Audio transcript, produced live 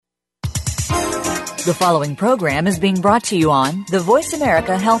The following program is being brought to you on the Voice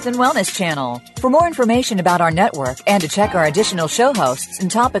America Health and Wellness channel. For more information about our network and to check our additional show hosts and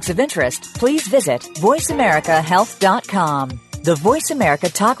topics of interest, please visit voiceamericahealth.com. The Voice America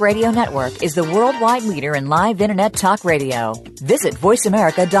Talk Radio Network is the worldwide leader in live Internet talk radio. Visit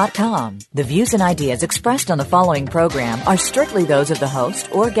voiceamerica.com. The views and ideas expressed on the following program are strictly those of the host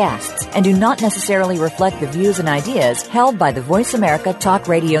or guests and do not necessarily reflect the views and ideas held by the Voice America Talk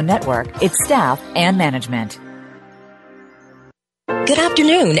Radio Network, its staff, and management. Good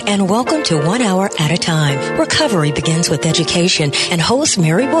afternoon and welcome to 1 Hour at a Time. Recovery begins with education, and host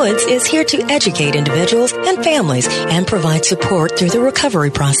Mary Woods is here to educate individuals and families and provide support through the recovery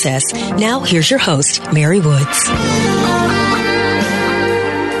process. Now here's your host, Mary Woods.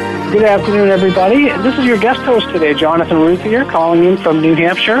 Good afternoon, everybody. This is your guest host today, Jonathan Ruthier, calling in from New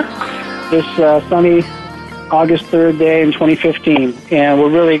Hampshire this sunny August 3rd day in 2015. And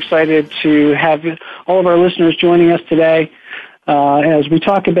we're really excited to have all of our listeners joining us today as we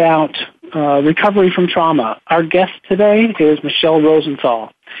talk about recovery from trauma. Our guest today is Michele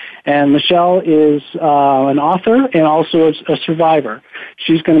Rosenthal. And Michele is an author and also a survivor.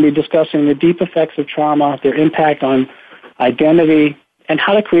 She's going to be discussing the deep effects of trauma, their impact on identity, and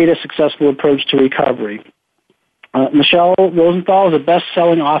how to create a successful approach to recovery. Michele Rosenthal is a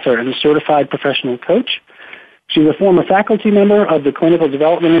best-selling author and a certified professional coach. She's a former faculty member of the Clinical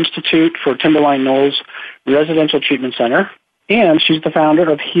Development Institute for Timberline Knolls Residential Treatment Center, and she's the founder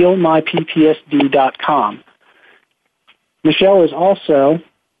of HealMyPTSD.com. Michele is also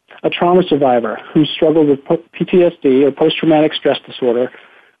a trauma survivor who struggled with PTSD, or post-traumatic stress disorder,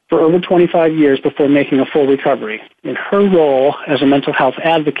 for over 25 years before making a full recovery. In her role as a mental health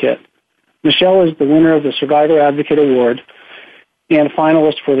advocate, Michele is the winner of the Survivor Advocate Award and a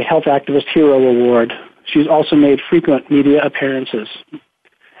finalist for the Health Activist Hero Award. She's also made frequent media appearances.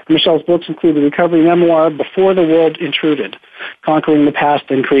 Michele's books include the recovery memoir, Before the World Intruded, Conquering the Past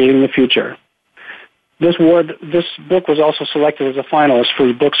and Creating the Future. This book was also selected as a finalist for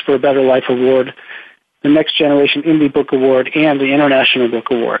the Books for a Better Life Award, the Next Generation Indie Book Award, and the International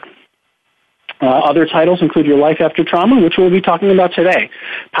Book Award. Other titles include Your Life After Trauma, which we'll be talking about today,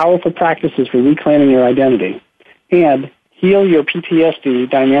 Powerful Practices for Reclaiming Your Identity, and Heal Your PTSD,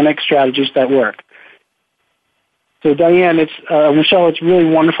 Dynamic Strategies That Work. So, Diane, Michele, it's really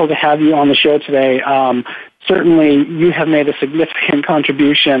wonderful to have you on the show today. Certainly, you have made a significant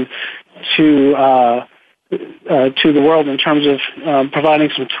contribution to the world in terms of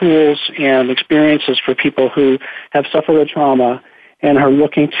providing some tools and experiences for people who have suffered a trauma and are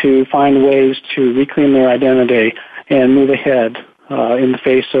looking to find ways to reclaim their identity and move ahead in the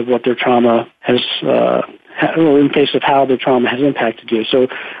face of what their trauma has, or in the face of how their trauma has impacted you. So,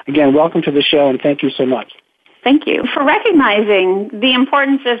 again, welcome to the show, and thank you so much. Thank you for recognizing the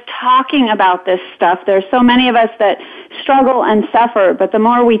importance of talking about this stuff. There's so many of us that struggle and suffer, but the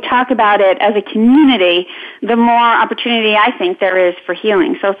more we talk about it as a community, the more opportunity I think there is for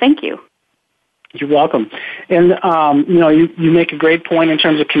healing. So thank you. You're welcome. And, you make a great point in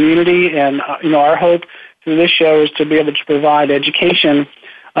terms of community, and, our hope through this show is to be able to provide education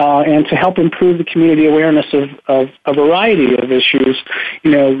and to help improve the community awareness of a variety of issues,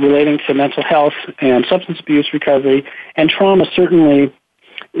 relating to mental health and substance abuse recovery. And trauma certainly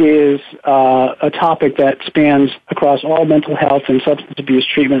is a topic that spans across all mental health and substance abuse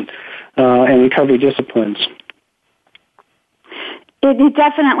treatment and recovery disciplines. It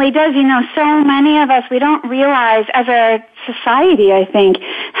definitely does. So many of us, we don't realize as a society, I think,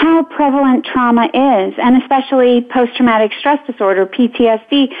 how prevalent trauma is, and especially post-traumatic stress disorder,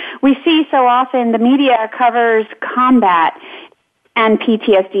 PTSD. We see so often the media covers combat and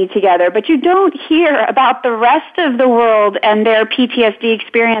PTSD together, but you don't hear about the rest of the world and their PTSD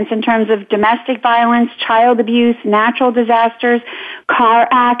experience in terms of domestic violence, child abuse, natural disasters, car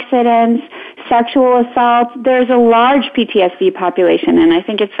accidents, sexual assault. There's a large PTSD population, and I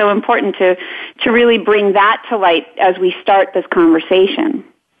think it's so important to really bring that to light as we start this conversation.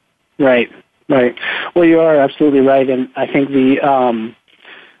 Right. Well, you are absolutely right, and I think the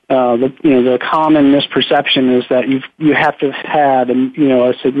common misperception is that you have to have had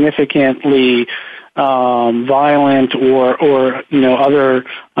a significantly violent or other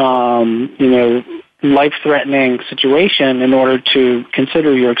life-threatening situation in order to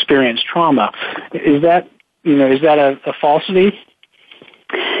consider your experience trauma. Is that a falsity?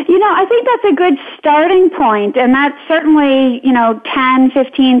 I think that's a good starting point, and that certainly, 10,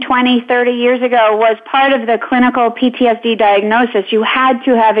 15, 20, 30 years ago was part of the clinical PTSD diagnosis. You had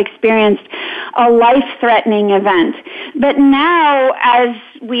to have experienced a life-threatening event. But now, as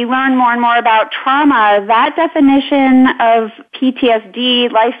we learn more and more about trauma, that definition of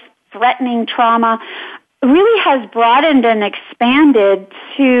PTSD, life life-threatening trauma really has broadened and expanded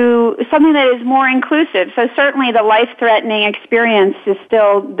to something that is more inclusive. So certainly the life-threatening experience is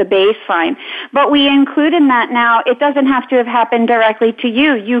still the baseline. But we include in that now, it doesn't have to have happened directly to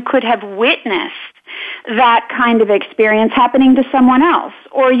you. You could have witnessed that kind of experience happening to someone else,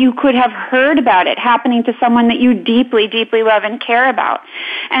 or you could have heard about it happening to someone that you deeply, deeply love and care about.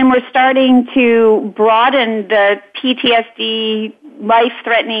 And we're starting to broaden the PTSD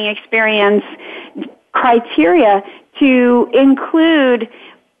life-threatening experience criteria to include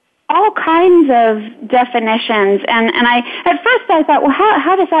all kinds of definitions. And at first I thought, well,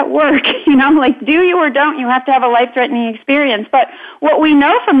 how does that work? Like, do you or don't you have to have a life-threatening experience? But what we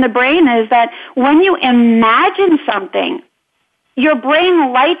know from the brain is that when you imagine something, your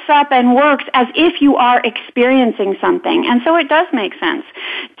brain lights up and works as if you are experiencing something. And so it does make sense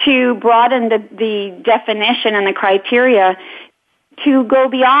to broaden the definition and the criteria to go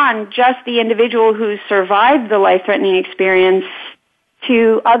beyond just the individual who survived the life-threatening experience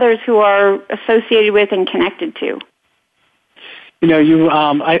to others who are associated with and connected to. We're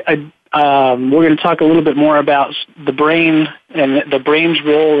going to talk a little bit more about the brain and the brain's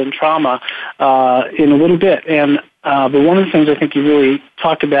role in trauma in a little bit. But one of the things I think you really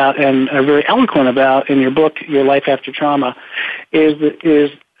talked about and are very eloquent about in your book, Your Life After Trauma, is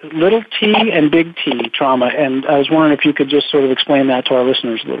little T and big T trauma. And I was wondering if you could just sort of explain that to our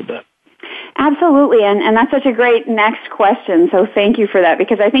listeners a little bit. Absolutely, and that's such a great next question, so thank you for that,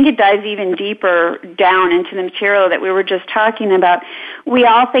 because I think it dives even deeper down into the material that we were just talking about. We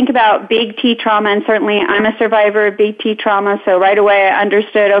all think about big T trauma, and certainly I'm a survivor of big T trauma, so right away I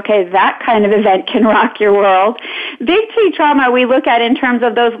understood, okay, that kind of event can rock your world. Big T trauma we look at in terms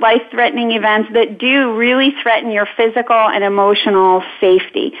of those life-threatening events that do really threaten your physical and emotional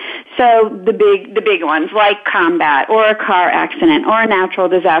safety. So the big ones, like combat, or a car accident, or a natural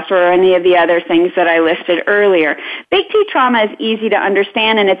disaster, or any of the other things that I listed earlier. Big T trauma is easy to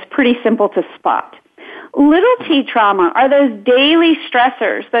understand, and it's pretty simple to spot. Little T trauma are those daily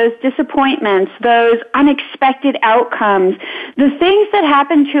stressors, those disappointments, those unexpected outcomes, the things that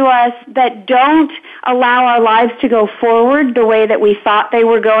happen to us that don't allow our lives to go forward the way that we thought they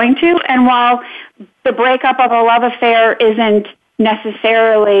were going to. And while the breakup of a love affair isn't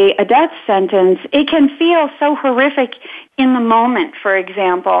necessarily a death sentence, it can feel so horrific in the moment, for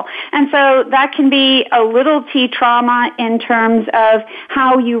example. And so that can be a little T trauma in terms of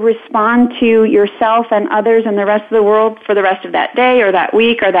how you respond to yourself and others and the rest of the world for the rest of that day or that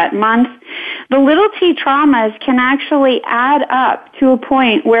week or that month. The little T traumas can actually add up to a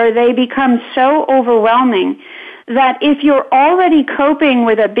point where they become so overwhelming that if you're already coping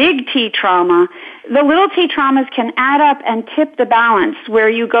with a big T trauma, the little T traumas can add up and tip the balance where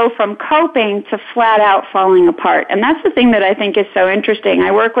you go from coping to flat out falling apart. And that's the thing that I think is so interesting.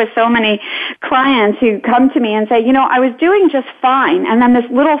 I work with so many clients who come to me and say, I was doing just fine, and then this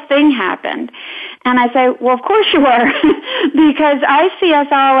little thing happened. And I say, well, of course you were, because I see us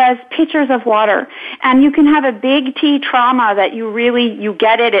all as pitchers of water. And you can have a big T trauma that you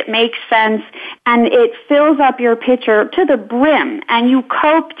get it, it makes sense, and it fills up your pitcher to the brim, and you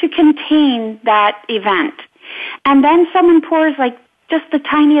cope to contain that event. And then someone pours just the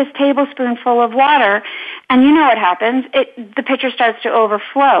tiniest tablespoonful of water, and you know what happens. The pitcher starts to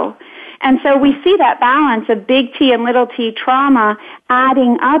overflow. And so we see that balance of big T and little T trauma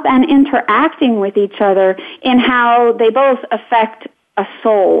adding up and interacting with each other in how they both affect a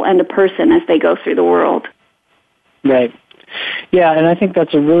soul and a person as they go through the world. Right. Yeah, and I think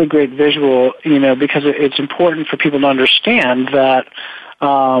that's a really great visual, because it's important for people to understand that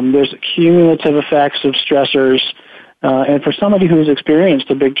there's cumulative effects of stressors, and for somebody who's experienced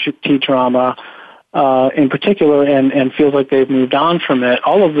a big T trauma, in particular, and feels like they've moved on from it,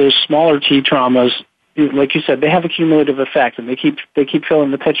 all of those smaller T traumas, like you said, they have a cumulative effect, and they keep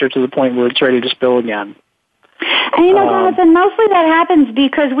filling the pitcher to the point where it's ready to spill again. And Jonathan, mostly that happens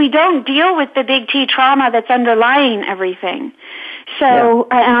because we don't deal with the big T trauma that's underlying everything. So,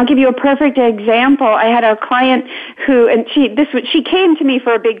 and I'll give you a perfect example. I had a client she came to me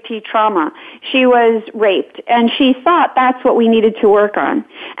for a big T trauma. She was raped, and she thought that's what we needed to work on.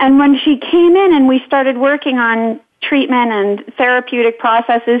 And when she came in and we started working on treatment and therapeutic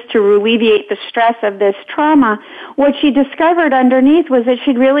processes to alleviate the stress of this trauma, what she discovered underneath was that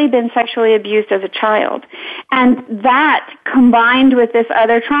she'd really been sexually abused as a child. And that, combined with this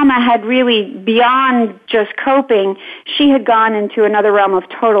other trauma, had really, beyond just coping, she had gone into another realm of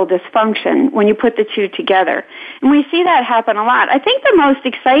total dysfunction when you put the two together. And we see that happen a lot. I think the most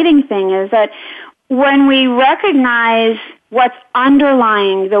exciting thing is that when we recognize what's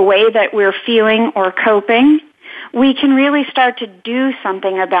underlying the way that we're feeling or coping, we can really start to do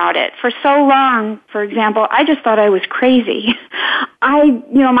something about it. For so long, for example, I just thought I was crazy.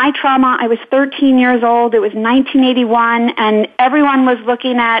 My trauma, I was 13 years old, it was 1981, and everyone was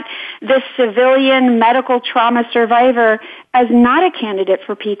looking at this civilian medical trauma survivor as not a candidate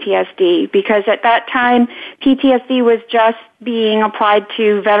for PTSD, because at that time, PTSD was just being applied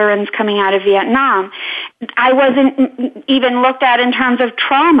to veterans coming out of Vietnam. I wasn't even looked at in terms of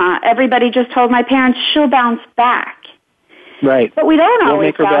trauma. Everybody just told my parents, she'll bounce back. Right. But we don't always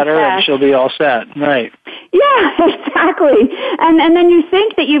make her bounce better back. And she'll be all set. Right. Yeah, exactly. And then you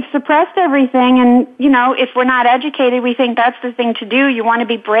think that you've suppressed everything, and, if we're not educated, we think that's the thing to do. You want to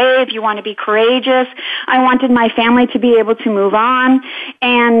be brave, you want to be courageous. I wanted my family to be able to move on,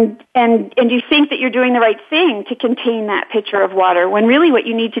 and you think that you're doing the right thing to contain that pitcher of water, when really what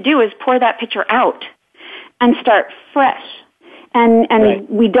you need to do is pour that pitcher out and start fresh. And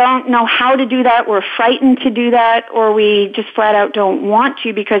right. We don't know how to do that. We're frightened to do that, or we just flat out don't want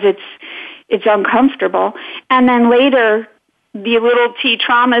to because it's uncomfortable. And then later, the little T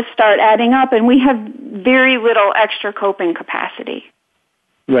traumas start adding up, and we have very little extra coping capacity.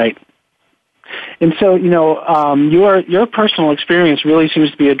 Right. And so, your personal experience really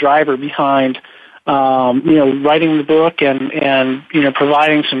seems to be a driver behind, writing the book and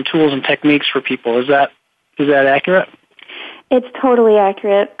providing some tools and techniques for people. Is that accurate? It's totally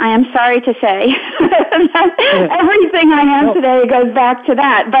accurate. I am sorry to say. Everything I am today goes back to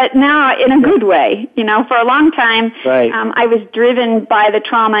that, but now in a good way. For a long time, right. I was driven by the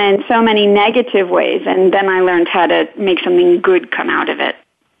trauma in so many negative ways, and then I learned how to make something good come out of it.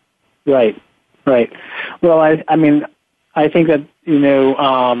 Right. Well, I think that, there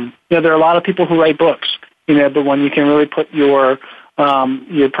are a lot of people who write books, but when you can really put your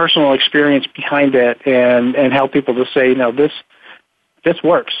personal experience behind it and help people to say, this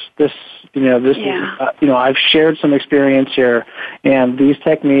works. This is, I've shared some experience here, and these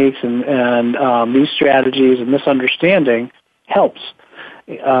techniques and these strategies and this understanding helps.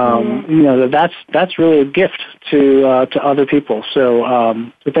 That's really a gift to other people.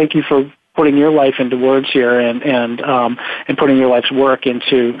 So thank you for putting your life into words here and putting your life's work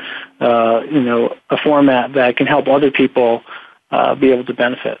into, a format that can help other people be able to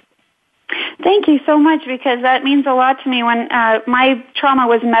benefit. Thank you so much, because that means a lot to me. When my trauma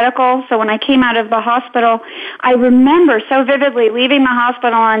was medical, so when I came out of the hospital, I remember so vividly leaving the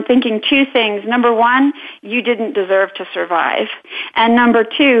hospital and thinking two things. Number one, you didn't deserve to survive. And number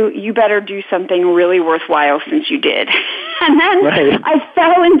two, you better do something really worthwhile since you did. And then right. I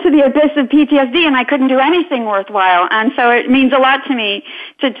fell into the abyss of PTSD, and I couldn't do anything worthwhile. And so it means a lot to me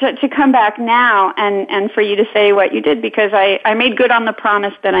to come back now and for you to say what you did, because I made good on the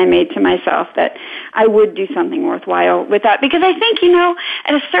promise that I made to myself that I would do something worthwhile with that. Because I think,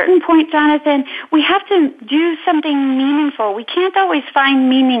 at a certain point, Jonathan, we have to do something meaningful. We can't always find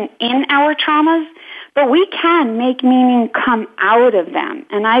meaning in our traumas, but we can make meaning come out of them.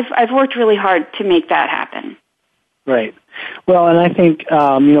 And I've worked really hard to make that happen. Right. Well, and I think,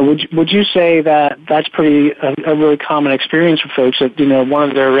 would you say that that's a really common experience for folks, that, one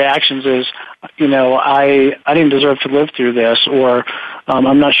of their reactions is, I didn't deserve to live through this, or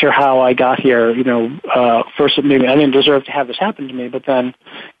I'm not sure how I got here, first maybe I didn't deserve to have this happen to me, but then,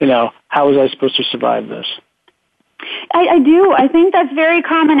 how was I supposed to survive this? I do. I think that's very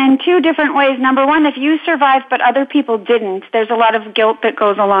common in two different ways. Number one, if you survived but other people didn't, there's a lot of guilt that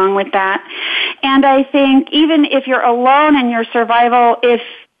goes along with that. And I think even if you're alone in your survival, if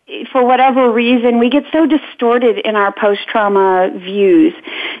for whatever reason we get so distorted in our post-trauma views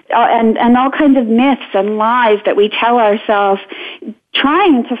and all kinds of myths and lies that we tell ourselves,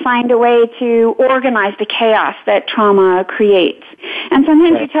 trying to find a way to organize the chaos that trauma creates. And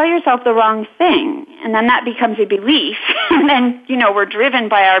sometimes you tell yourself the wrong thing, and then that becomes a belief, and then, we're driven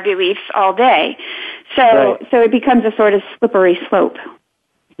by our beliefs all day. So it becomes a sort of slippery slope.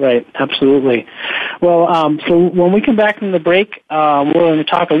 Right, absolutely. Well, so when we come back from the break, we're going to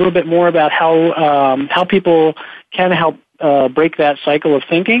talk a little bit more about how people can help break that cycle of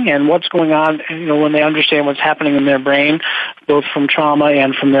thinking and what's going on, when they understand what's happening in their brain, both from trauma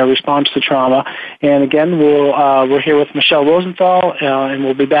and from their response to trauma. And again, we're here with Michele Rosenthal, and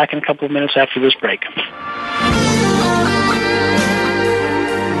we'll be back in a couple of minutes after this break.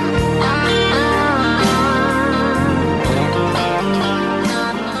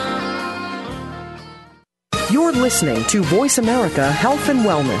 You're listening to Voice America Health and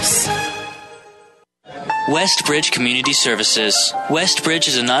Wellness. Westbridge Community Services. Westbridge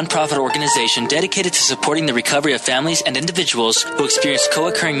is a nonprofit organization dedicated to supporting the recovery of families and individuals who experience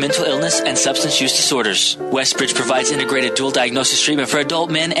co-occurring mental illness and substance use disorders. Westbridge provides integrated dual diagnosis treatment for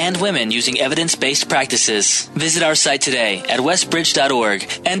adult men and women using evidence-based practices. Visit our site today at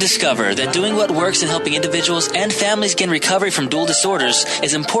westbridge.org and discover that doing what works in helping individuals and families gain recovery from dual disorders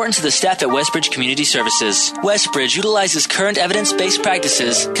is important to the staff at Westbridge Community Services. Westbridge utilizes current evidence-based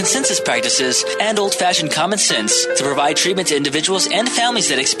practices, consensus practices, and old-fashioned common sense to provide treatment to individuals and families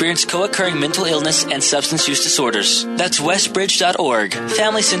that experience co-occurring mental illness and substance use disorders. That's westbridge.org,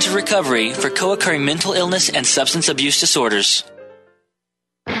 family-centered recovery for co-occurring mental illness and substance abuse disorders.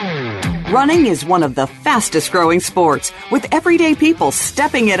 Running is one of the fastest growing sports, with everyday people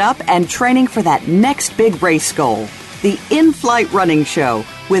stepping it up and training for that next big race goal. The In-Flight Running Show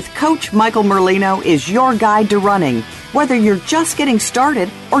with Coach Michael Merlino is your guide to running, whether you're just getting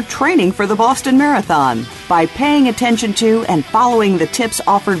started or training for the Boston Marathon. By paying attention to and following the tips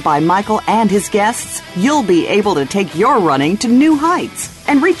offered by Michael and his guests, you'll be able to take your running to new heights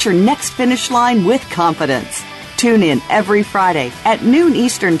and reach your next finish line with confidence. Tune in every Friday at noon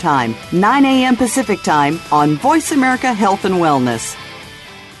Eastern Time, 9 a.m. Pacific Time on Voice America Health and Wellness.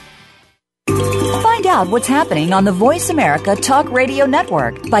 Find out what's happening on the Voice America Talk Radio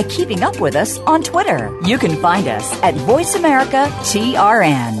Network by keeping up with us on Twitter. You can find us at Voice America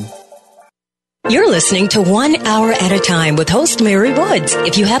TRN. You're listening to 1 Hour at a Time with host Mary Woods.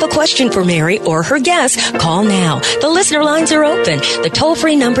 If you have a question for Mary or her guest, call now. The listener lines are open. The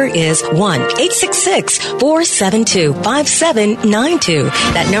toll-free number is 1-866-472-5792.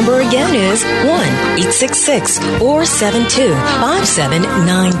 That number again is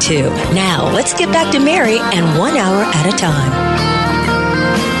 1-866-472-5792. Now, let's get back to Mary and 1 Hour at a Time.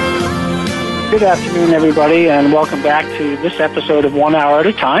 Good afternoon, everybody, and welcome back to this episode of 1 Hour at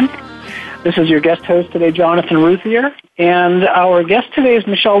a Time. This is your guest host today, Jonathan Ruthier, and our guest today is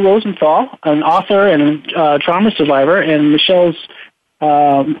Michele Rosenthal, an author and trauma survivor, and Michelle's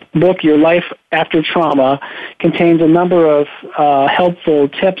book, Your Life After Trauma, contains a number of helpful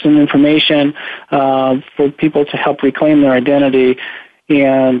tips and information for people to help reclaim their identity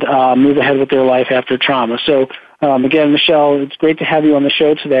and move ahead with their life after trauma. So, again, Michele, it's great to have you on the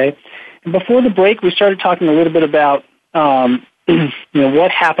show today. And before the break, we started talking a little bit about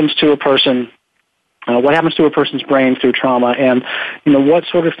what happens to a person, what happens to a person's brain through trauma, and what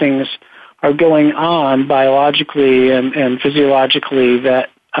sort of things are going on biologically and physiologically that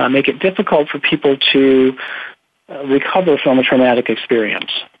make it difficult for people to recover from a traumatic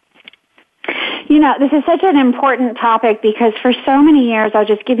experience. This is such an important topic because for so many years, I'll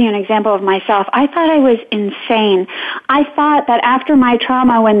just give you an example of myself, I thought I was insane. I thought that after my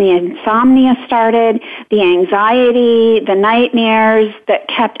trauma, when the insomnia started, the anxiety, the nightmares that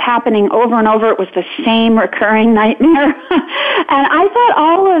kept happening over and over, it was the same recurring nightmare. And I thought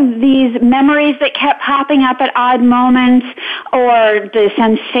all of these memories that kept popping up at odd moments, or the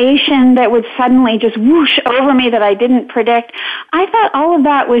sensation that would suddenly just whoosh over me that I didn't predict, I thought all of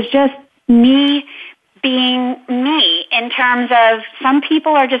that was just me being me, in terms of some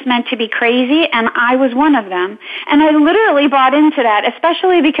people are just meant to be crazy, and I was one of them. And I literally bought into that,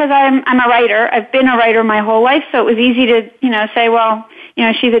 especially because I'm a writer. I've been a writer my whole life, so it was easy to, say, well,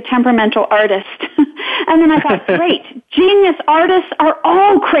 she's a temperamental artist. And then I thought, great, genius artists are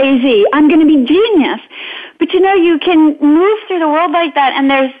all crazy. I'm going to be genius. But you can move through the world like that, and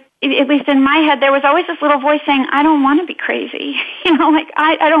there's, at least in my head, there was always this little voice saying, I don't want to be crazy.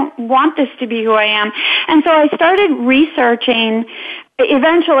 I don't want this to be who I am. And so I started researching.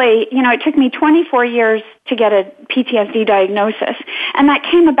 Eventually, it took me 24 years to get a PTSD diagnosis. And that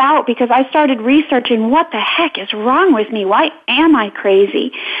came about because I started researching what the heck is wrong with me? Why am I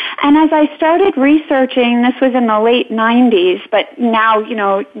crazy? And as I started researching, this was in the late 90s, but now,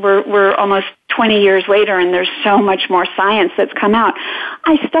 we're almost 20 years later and there's so much more science that's come out.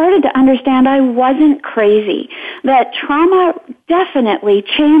 I started to understand I wasn't crazy, that trauma definitely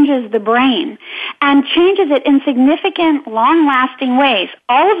changes the brain and changes it in significant, long-lasting ways,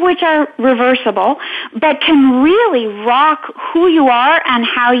 all of which are reversible, but can really rock who you are and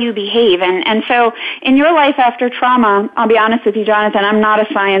how you behave. And so in your life after trauma, I'll be honest with you, Jonathan, I'm not a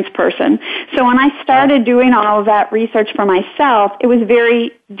science person. So when I started doing all of that research for myself, it was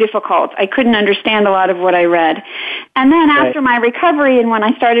very difficult. I couldn't understand a lot of what I read. And then after my recovery and when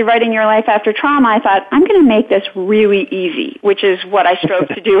I started writing Your Life After Trauma, I thought, I'm going to make this really easy, which is what I strove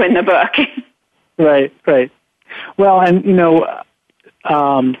to do in the book. Right. Well, and,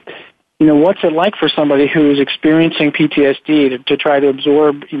 what's it like for somebody who's experiencing PTSD to try to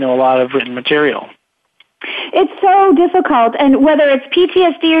absorb, a lot of written material? It's so difficult, and whether it's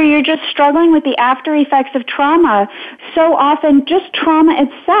PTSD or you're just struggling with the after effects of trauma, so often just trauma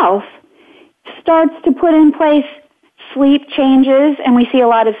itself starts to put in place sleep changes, and we see a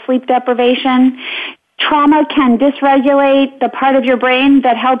lot of sleep deprivation. Trauma can dysregulate the part of your brain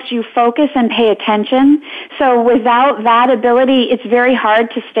that helps you focus and pay attention. So without that ability, it's very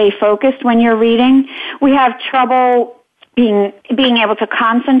hard to stay focused when you're reading. We have trouble being able to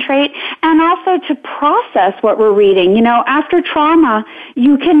concentrate and also to process what we're reading. You know, after trauma,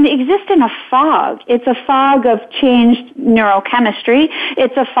 you can exist in a fog. It's a fog of changed neurochemistry.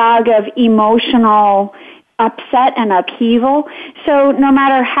 It's a fog of emotional upset and upheaval. So no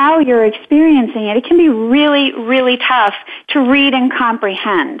matter how you're experiencing it, it can be really, really tough to read and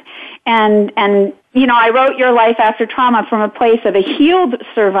comprehend. And you know, I wrote Your Life After Trauma from a place of a healed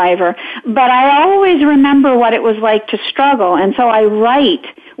survivor, but I always remember what it was like to struggle, and so I write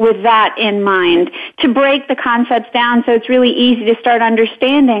with that in mind to break the concepts down so it's really easy to start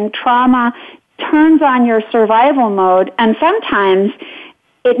understanding trauma turns on your survival mode, and sometimes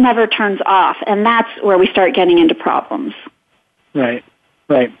it never turns off, and that's where we start getting into problems. Right.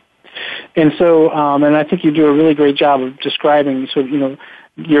 And so, and I think you do a really great job of describing, so, you know,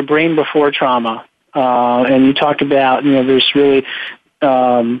 your brain before trauma. And you talked about, you know, there's really,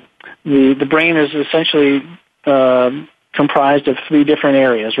 the brain is essentially comprised of three different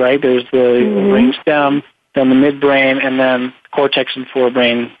areas, right? There's the brain stem, then the midbrain, and then cortex and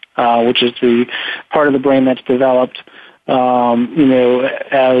forebrain, which is the part of the brain that's developed, you know,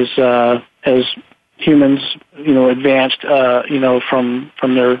 as humans, you know, advanced, you know, from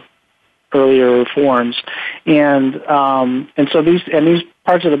their earlier forms, and so these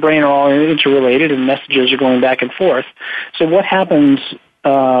parts of the brain are all interrelated, and messages are going back and forth. So what happens,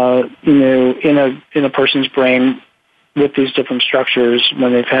 you know, in a person's brain with these different structures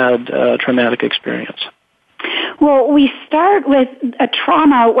when they've had a traumatic experience? Well, we start with a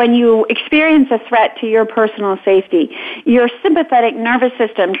trauma when you experience a threat to your personal safety. Your sympathetic nervous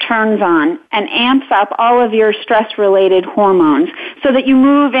system turns on and amps up all of your stress-related hormones so that you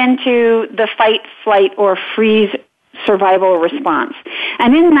move into the fight, flight, or freeze survival response.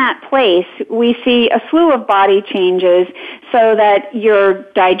 And in that place, we see a slew of body changes so that your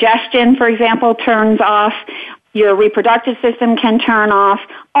digestion, for example, turns off. Your reproductive system can turn off.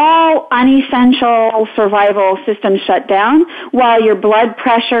 All unessential survival systems shut down while your blood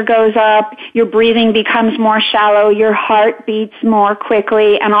pressure goes up, your breathing becomes more shallow, your heart beats more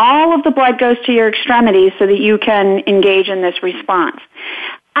quickly, and all of the blood goes to your extremities so that you can engage in this response.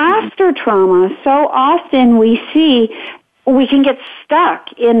 After trauma, so often we can get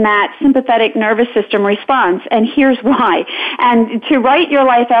stuck in that sympathetic nervous system response, and here's why. And to write Your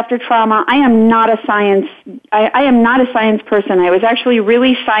Life After Trauma, I am not a science person. I was actually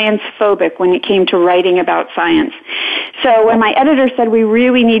really science phobic when it came to writing about science. So when my editor said we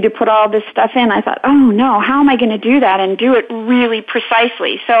really need to put all this stuff in, I thought, oh no, how am I going to do that and do it really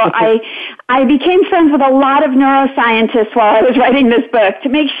precisely? So I became friends with a lot of neuroscientists while I was writing this book to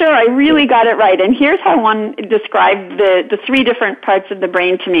make sure I really got it right. And here's how one described the three different parts of the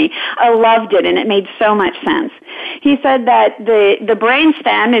brain to me. I loved it, and it made so much sense. He said that the brain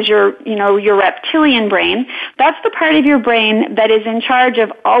stem is your reptilian brain. That's the part of your brain that is in charge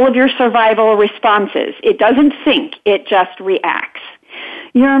of all of your survival responses. It doesn't think, it just reacts.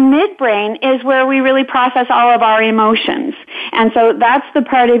 Your midbrain is where we really process all of our emotions. And so that's the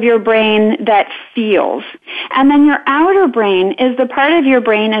part of your brain that feels. And then your outer brain is the part of your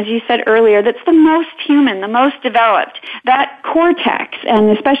brain, as you said earlier, that's the most human, the most developed. That cortex,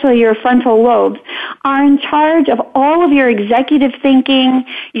 and especially your frontal lobes, are in charge of all of your executive thinking,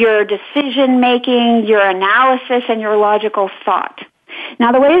 your decision making, your analysis, and your logical thought.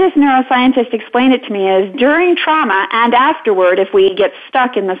 Now, the way this neuroscientist explained it to me is during trauma and afterward, if we get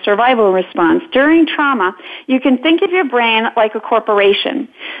stuck in the survival response, during trauma, you can think of your brain like a corporation.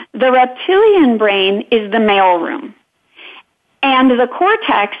 The reptilian brain is the mailroom, and the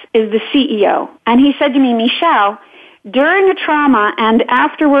cortex is the CEO. And he said to me, Michele, during a trauma and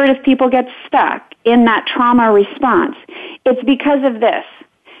afterward, if people get stuck in that trauma response, it's because of this.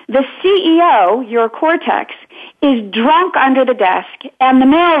 The CEO, your cortex, is drunk under the desk, and the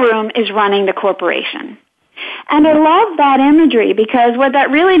mailroom is running the corporation. And I love that imagery because what that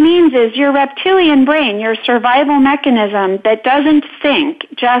really means is your reptilian brain, your survival mechanism that doesn't think,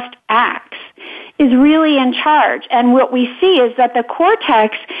 just acts, is really in charge. And what we see is that the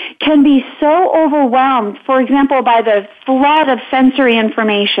cortex can be so overwhelmed, for example, by the flood of sensory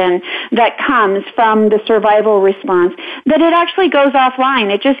information that comes from the survival response, that it actually goes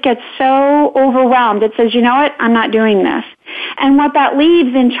offline. It just gets so overwhelmed. It says, you know what, I'm not doing this. And what that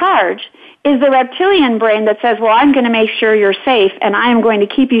leaves in charge is the reptilian brain that says, well, I'm going to make sure you're safe, and I am going to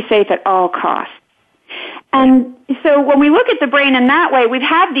keep you safe at all costs. And so when we look at the brain in that way, we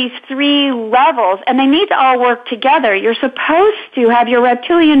have these three levels, and they need to all work together. You're supposed to have your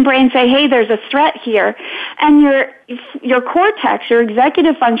reptilian brain say, hey, there's a threat here. And your cortex, your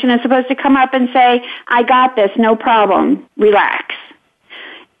executive function, is supposed to come up and say, I got this, no problem, relax.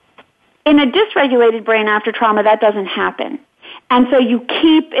 In a dysregulated brain after trauma, that doesn't happen. And so you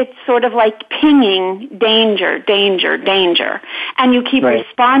keep it sort of like pinging danger, danger, danger. And you keep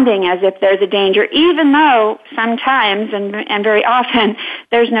responding as if there's a danger, even though sometimes and very often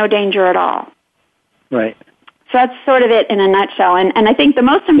there's no danger at all. Right. So that's sort of it in a nutshell. And I think the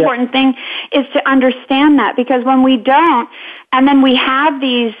most important thing is to understand that, because when we don't, and then we have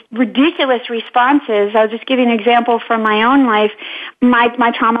these ridiculous responses. I'll just give you an example from my own life.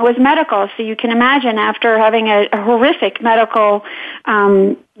 My trauma was medical, so you can imagine after having a horrific medical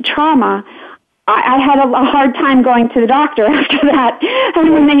trauma, I had a hard time going to the doctor after that.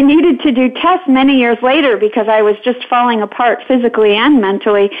 And when they needed to do tests many years later, because I was just falling apart physically and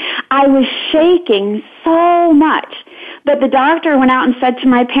mentally, I was shaking so much that the doctor went out and said to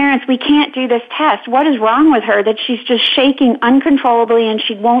my parents, we can't do this test. What is wrong with her that she's just shaking uncontrollably and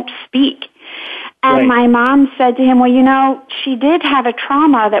she won't speak? And my mom said to him, well, you know, she did have a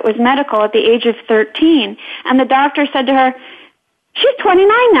trauma that was medical at the age of 13. And the doctor said to her, she's 29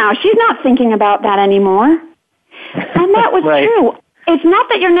 now. She's not thinking about that anymore. And that was true. It's not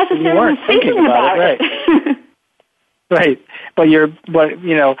that you're necessarily thinking about it. Right. But your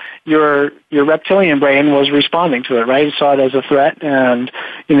reptilian brain was responding to it, right? It saw it as a threat and,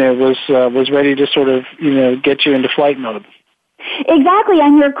 was ready to sort of, get you into flight mode. Exactly,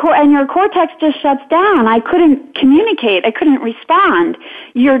 and your cortex just shuts down. I couldn't communicate. I couldn't respond.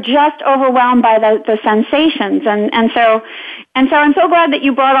 You're just overwhelmed by the sensations, and so I'm so glad that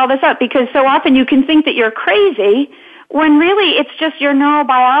you brought all this up, because so often you can think that you're crazy when really it's just your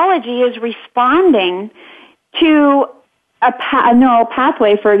neurobiology is responding to a neural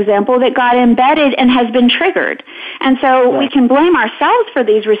pathway, for example, that got embedded and has been triggered. And so we can blame ourselves for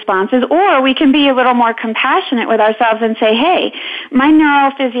these responses, or we can be a little more compassionate with ourselves and say, hey, my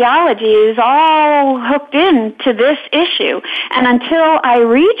neurophysiology is all hooked into this issue. And until I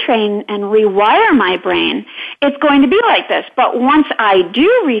retrain and rewire my brain, it's going to be like this. But once I do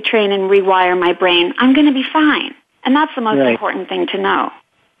retrain and rewire my brain, I'm going to be fine. And that's the most important thing to know.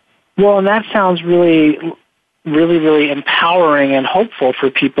 Well, and that sounds really empowering and hopeful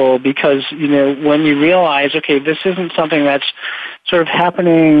for people, because, when you realize, okay, this isn't something that's sort of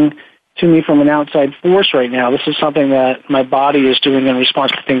happening to me from an outside force right now. This is something that my body is doing in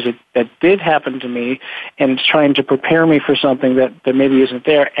response to things that did happen to me, and it's trying to prepare me for something that maybe isn't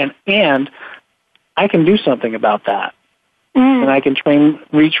there. And I can do something about that. And I can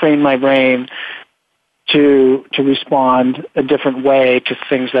retrain my brain to respond a different way to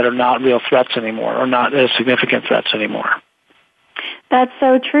things that are not real threats anymore, or not as significant threats anymore. That's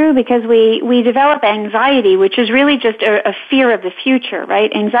so true, because we develop anxiety, which is really just a fear of the future, right?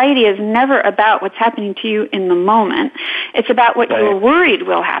 Anxiety is never about what's happening to you in the moment. It's about what you're worried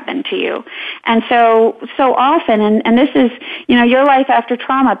will happen to you. And so often, and this is, Your Life After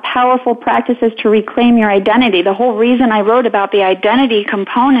Trauma, powerful practices to reclaim your identity. The whole reason I wrote about the identity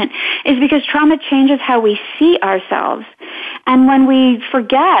component is because trauma changes how we see ourselves. And when we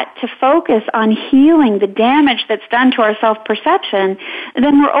forget to focus on healing the damage that's done to our self-perception,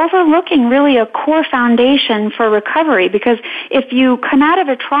 then we're overlooking really a core foundation for recovery. Because if you come out of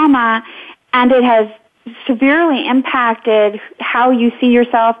a trauma and it has severely impacted how you see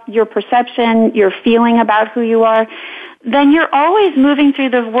yourself, your perception, your feeling about who you are, then you're always moving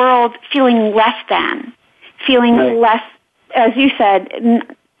through the world feeling less than, feeling less, as you said,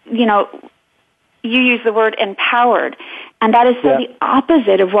 you use the word empowered. And that is the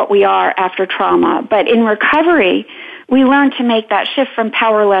opposite of what we are after trauma. But in recovery, we learn to make that shift from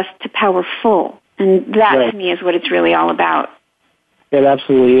powerless to powerful. And that, to me, is what it's really all about. It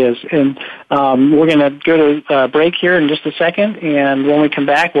absolutely is. And we're going to go to a break here in just a second. And when we come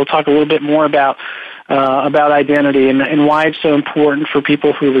back, we'll talk a little bit more about identity and why it's so important for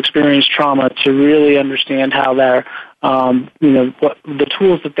people who've experienced trauma to really understand how they're what the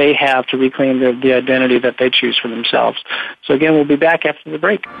tools that they have to reclaim the identity that they choose for themselves. So again, we'll be back after the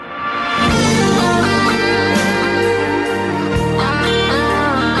break.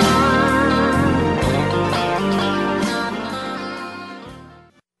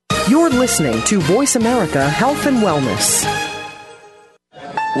 You're listening to Voice America Health and Wellness.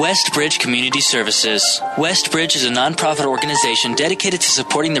 Westbridge Community Services. Westbridge is a nonprofit organization dedicated to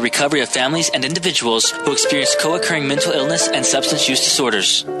supporting the recovery of families and individuals who experience co-occurring mental illness and substance use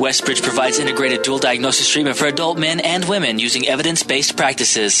disorders. Westbridge provides integrated dual diagnosis treatment for adult men and women using evidence-based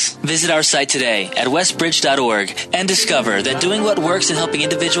practices. Visit our site today at westbridge.org and discover that doing what works in helping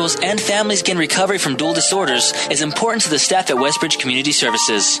individuals and families gain recovery from dual disorders is important to the staff at Westbridge Community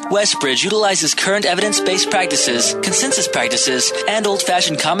Services. Westbridge utilizes current evidence-based practices, consensus practices, and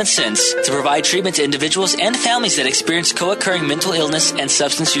old-fashioned common sense to provide treatment to individuals and families that experience co-occurring mental illness and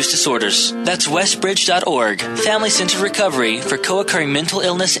substance use disorders. That's westbridge.org, family-centered recovery for co-occurring mental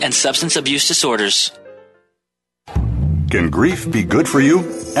illness and substance abuse disorders. Can grief be good for you?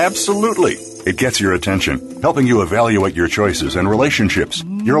 Absolutely. It gets your attention, helping you evaluate your choices and relationships.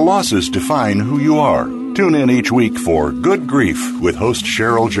 Your losses define who you are. Tune in each week for Good Grief with host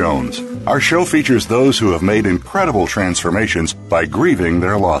Cheryl Jones. Our show features those who have made incredible transformations by grieving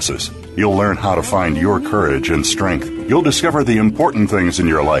their losses. You'll learn how to find your courage and strength. You'll discover the important things in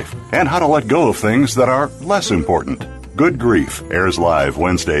your life and how to let go of things that are less important. Good Grief airs live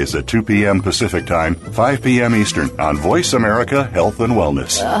Wednesdays at 2 p.m. Pacific Time, 5 p.m. Eastern on Voice America Health and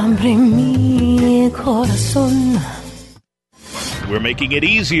Wellness. We're making it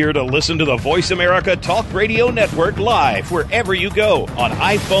easier to listen to the Voice America Talk Radio Network live wherever you go on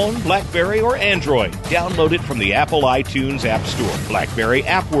iPhone, BlackBerry, or Android. Download it from the Apple iTunes App Store, BlackBerry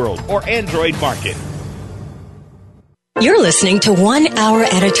App World, or Android Market. You're listening to 1 Hour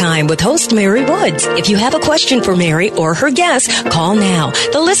at a Time with host Mary Woods. If you have a question for Mary or her guest, call now.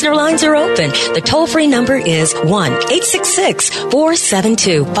 The listener lines are open. The toll-free number is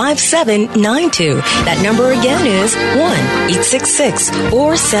 1-866-472-5792. That number again is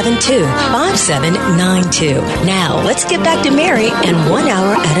 1-866-472-5792. Now, let's get back to Mary and 1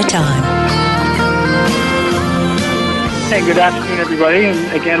 Hour at a Time. Hey, good afternoon, everybody,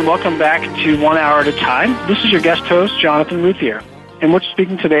 and again, welcome back to 1 Hour at a Time. This is your guest host, Jonathan Ruthier, and we're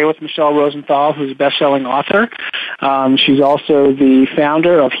speaking today with Michele Rosenthal, who's a best-selling author. She's also the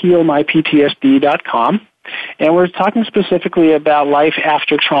founder of HealMyPTSD.com, and we're talking specifically about life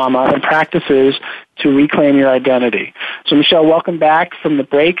after trauma and practices to reclaim your identity. So, Michele, welcome back from the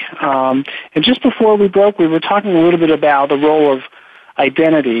break. And just before we broke, we were talking a little bit about the role of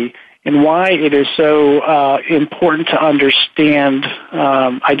identity and why it is so important to understand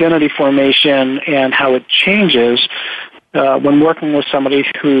identity formation and how it changes when working with somebody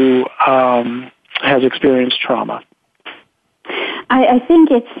who has experienced trauma. I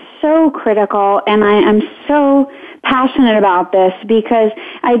think it's so critical, and I am so passionate about this because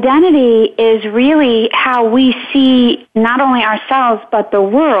identity is really how we see not only ourselves but the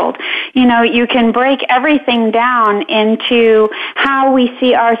world. You know, you can break everything down into how we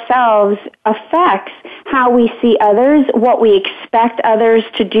see ourselves affects how we see others, what we expect others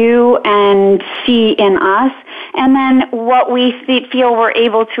to do and see in us, and then what we feel we're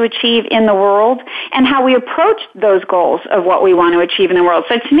able to achieve in the world and how we approach those goals of what we want to achieve in the world.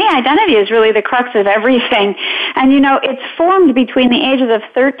 So to me, identity is really the crux of everything. And, you know, it's formed between the ages of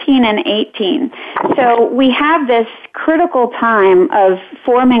 13 and 18. So we have this critical time of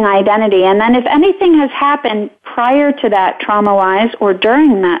forming identity. And then if anything has happened prior to that trauma-wise or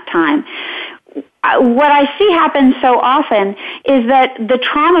during that time, what I see happen so often is that the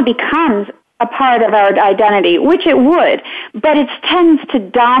trauma becomes a part of our identity, which it would, but it tends to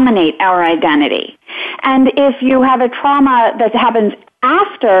dominate our identity. And if you have a trauma that happens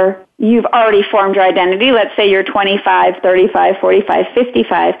after you've already formed your identity, let's say you're 25, 35, 45,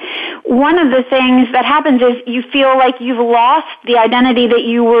 55, one of the things that happens is you feel like you've lost the identity that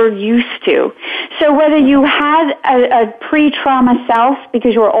you were used to. So whether you had a pre-trauma self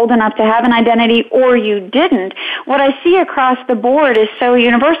because you were old enough to have an identity or you didn't, what I see across the board is so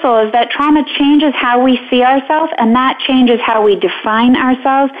universal is that trauma changes how we see ourselves, and that changes how we define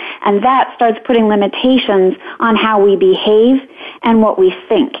ourselves, and that starts putting limitations on how we behave and what we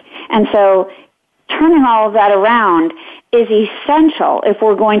think. And so turning all of that around is essential if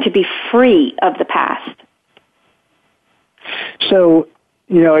we're going to be free of the past. So,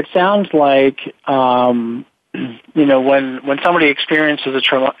 you know, it sounds like, you know, when somebody experiences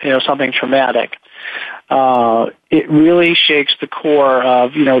something traumatic, it really shakes the core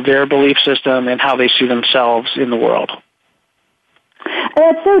of, you know, their belief system and how they see themselves in the world.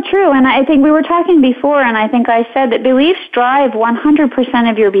 That's so true, and I think we were talking before, and I think I said that beliefs drive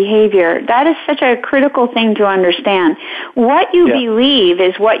 100% of your behavior. That is such a critical thing to understand. What you believe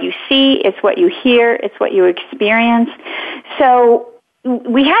is what you see, it's what you hear, it's what you experience. So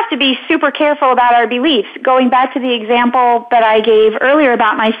we have to be super careful about our beliefs. Going back to the example that I gave earlier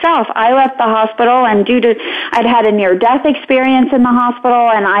about myself, I left the hospital and I'd had a near-death experience in the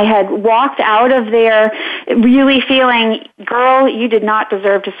hospital, and I had walked out of there really feeling, girl, you did not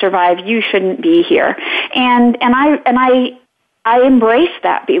deserve to survive. You shouldn't be here. And I embraced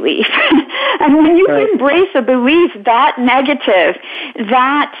that belief. And when you embrace a belief that negative,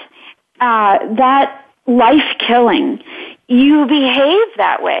 that life-killing, you behave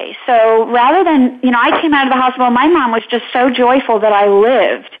that way. So rather than, I came out of the hospital, my mom was just so joyful that I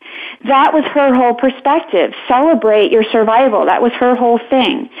lived. That was her whole perspective. Celebrate your survival. That was her whole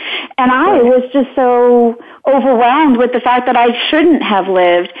thing. And I was just so overwhelmed with the fact that I shouldn't have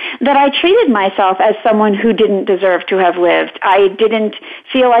lived that I treated myself as someone who didn't deserve to have lived. I didn't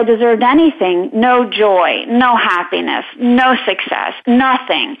feel I deserved anything. No joy, no happiness, no success,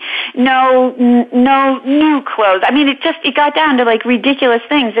 nothing. No new clothes. I mean, it got down to like ridiculous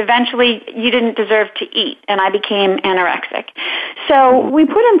things. Eventually, you didn't deserve to eat, and I became anorexic. So we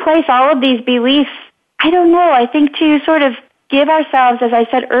put in place all of these beliefs, I don't know, I think to sort of give ourselves, as I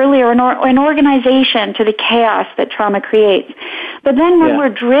said earlier, an organization to the chaos that trauma creates. But then when we're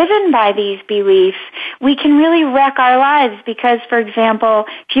driven by these beliefs, we can really wreck our lives because, for example,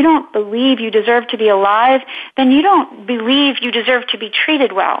 if you don't believe you deserve to be alive, then you don't believe you deserve to be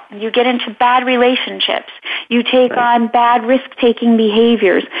treated well. You get into bad relationships. You take on bad risk-taking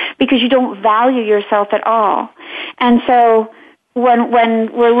behaviors because you don't value yourself at all. And so when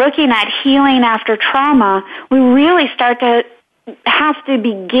we're looking at healing after trauma, we really start to have to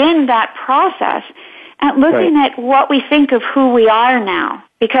begin that process at looking at what we think of who we are now,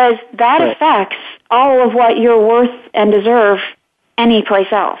 because that affects all of what you're worth and deserve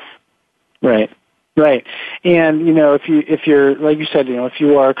anyplace else. Right. And, if you're, like you said, if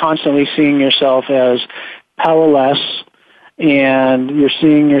you are constantly seeing yourself as powerless and you're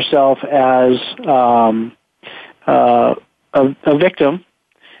seeing yourself as a victim,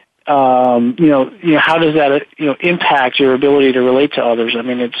 how does that, impact your ability to relate to others? I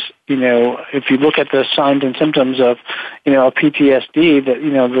mean, it's, if you look at the signs and symptoms of, PTSD, that,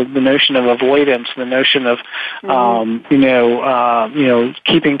 the notion of avoidance, the notion of,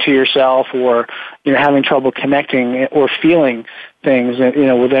 keeping to yourself or, having trouble connecting or feeling things,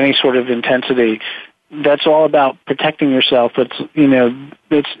 with any sort of intensity, that's all about protecting yourself. But,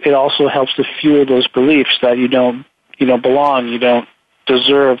 it also helps to fuel those beliefs that you don't belong, you don't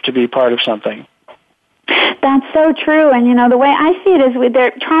deserve to be part of something. That's so true. And, the way I see it is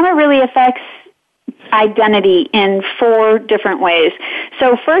trauma really affects identity in 4 different ways.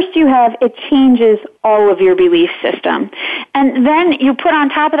 So first it changes all of your belief system. And then you put on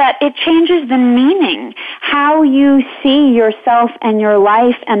top of that, it changes the meaning, how you see yourself and your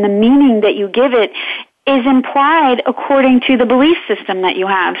life, and the meaning that you give it is implied according to the belief system that you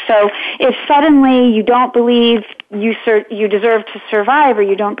have. So if suddenly you don't believe you deserve to survive, or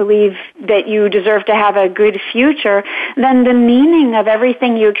you don't believe that you deserve to have a good future, then the meaning of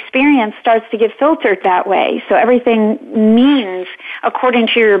everything you experience starts to get filtered that way. So everything means according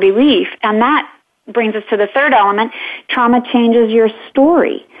to your belief. And that brings us to the third element. Trauma changes your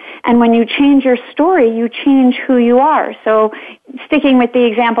story. And when you change your story, you change who you are. So sticking with the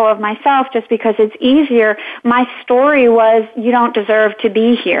example of myself, just because it's easier, my story was, you don't deserve to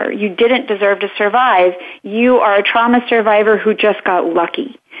be here. You didn't deserve to survive. You are a trauma survivor who just got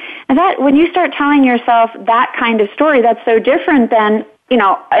lucky. And that, when you start telling yourself that kind of story, that's so different than,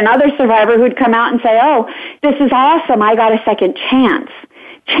 another survivor who'd come out and say, oh, this is awesome, I got a second chance.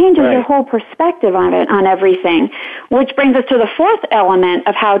 Changes your whole perspective on it, on everything, which brings us to the fourth element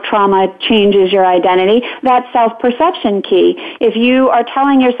of how trauma changes your identity, that self-perception key. If you are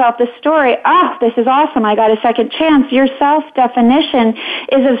telling yourself the story, this is awesome, I got a second chance, your self-definition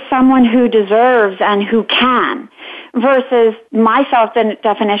is of someone who deserves and who can, versus my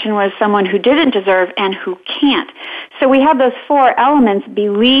self-definition was someone who didn't deserve and who can't. So we have those 4 elements: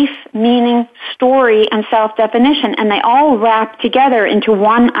 belief, meaning, story, and self-definition, and they all wrap together into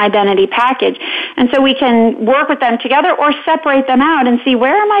one identity package. And so we can work with them together or separate them out and see,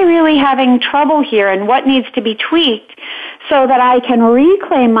 where am I really having trouble here and what needs to be tweaked so that I can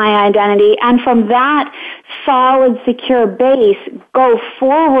reclaim my identity, and from that solid, secure base, go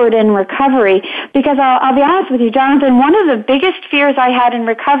forward in recovery. Because I'll be honest with you, Jonathan, one of the biggest fears I had in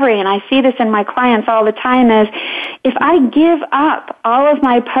recovery, and I see this in my clients all the time, is if I give up all of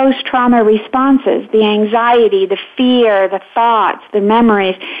my post-trauma responses, the anxiety, the fear, the thoughts, the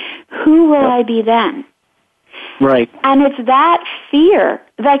memories, who will I be then? Right. And it's that fear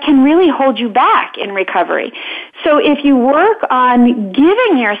that can really hold you back in recovery. So if you work on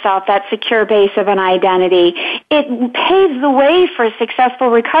giving yourself that secure base of an identity, it paves the way for successful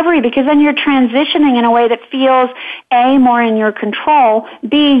recovery, because then you're transitioning in a way that feels, A, more in your control,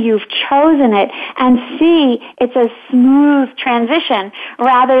 B, you've chosen it, and C, it's a smooth transition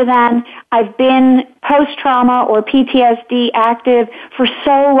rather than I've been post-trauma or PTSD active for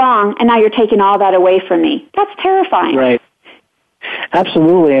so long and now you're taking all that away from me. That's terrifying. Right.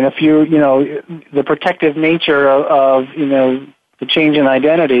 Absolutely. And if the protective nature of the change in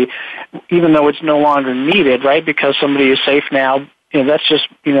identity, even though it's no longer needed, right, because somebody is safe now, that's just,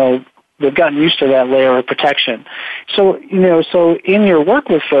 they've gotten used to that layer of protection. So, so in your work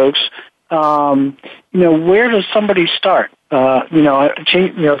with folks, where does somebody start?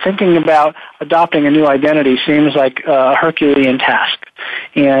 Thinking about adopting a new identity seems like a Herculean task.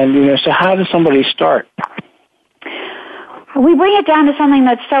 And, so how does somebody start? We bring it down to something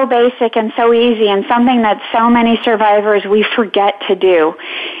that's so basic and so easy, and something that so many survivors we forget to do.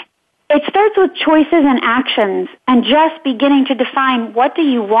 It starts with choices and actions and just beginning to define, what do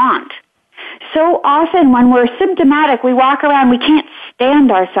you want? So often when we're symptomatic, we walk around, we can't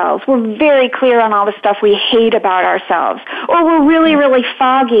stand ourselves. We're very clear on all the stuff we hate about ourselves. Or we're really, really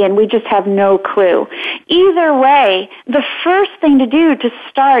foggy and we just have no clue. Either way, the first thing to do to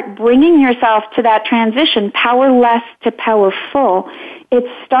start bringing yourself to that transition, powerless to powerful, it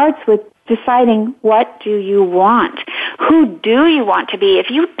starts with deciding, what do you want? Who do you want to be? If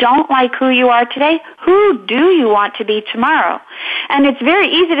you don't like who you are today, who do you want to be tomorrow? And it's very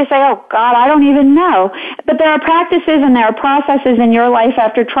easy to say, oh, God, I don't even know. But there are practices and there are processes in your life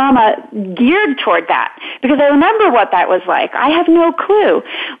after trauma geared toward that, because I remember what that was like. I have no clue.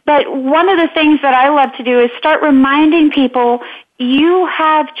 But one of the things that I love to do is start reminding people, you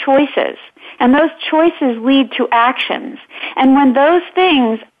have choices, and those choices lead to actions. And when those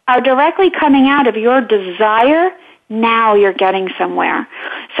things are directly coming out of your desire, now you're getting somewhere.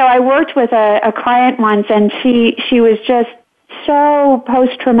 So I worked with a client once, and she was just so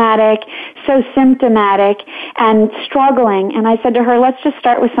post-traumatic, so symptomatic, and struggling. And I said to her, let's just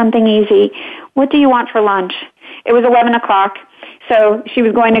start with something easy. What do you want for lunch? It was 11 o'clock, so she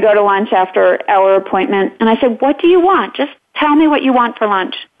was going to go to lunch after our appointment. And I said, what do you want? Just tell me what you want for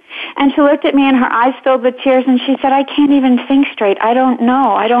lunch. And she looked at me and her eyes filled with tears, and she said, I can't even think straight. I don't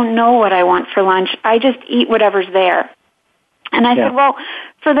know. I don't know what I want for lunch. I just eat whatever's there. And I said, well,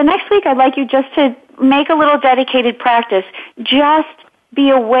 for the next week, I'd like you just to make a little dedicated practice. Just be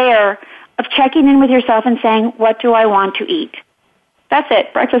aware of checking in with yourself and saying, what do I want to eat? That's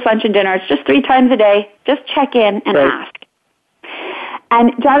it. Breakfast, lunch, and dinner. It's just 3 times a day. Just check in and ask.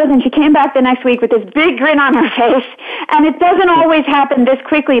 And Jonathan, she came back the next week with this big grin on her face, and it doesn't always happen this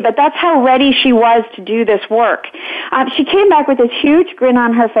quickly, but that's how ready she was to do this work. She came back with this huge grin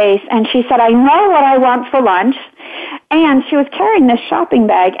on her face, and she said, I know what I want for lunch, and she was carrying this shopping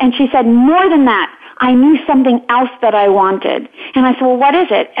bag, and she said, more than that, I knew something else that I wanted. And I said, well, what is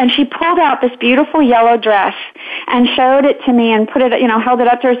it? And she pulled out this beautiful yellow dress and showed it to me and put it, held it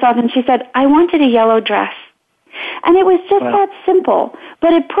up to herself, and she said, I wanted a yellow dress. And it was just that simple,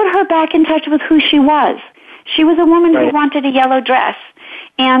 but it put her back in touch with who she was. She was a woman who wanted a yellow dress,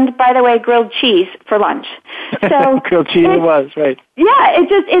 and, by the way, grilled cheese for lunch. So grilled cheese it was, right. Yeah,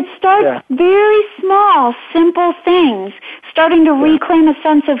 it starts very small, simple things, starting to reclaim a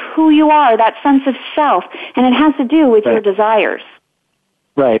sense of who you are, that sense of self, and it has to do with your desires.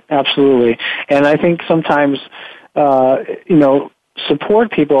 Right, absolutely. And I think sometimes,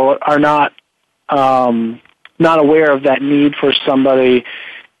 support people are not aware of that need for somebody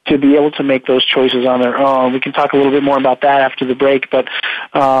to be able to make those choices on their own. We can talk a little bit more about that after the break, but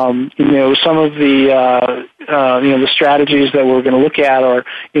some of the strategies that we're going to look at are,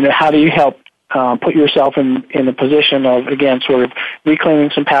 how do you help put yourself in a position of, again, sort of reclaiming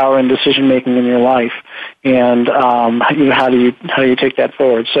some power and decision making in your life, and how do you take that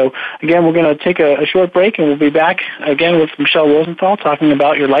forward? So again, we're going to take a short break, and we'll be back again with Michele Rosenthal talking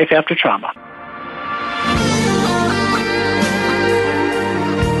about your life after trauma.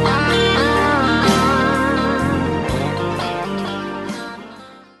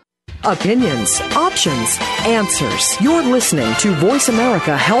 Opinions, options, answers. You're listening to Voice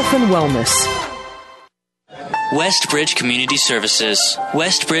America Health and Wellness. Westbridge Community Services.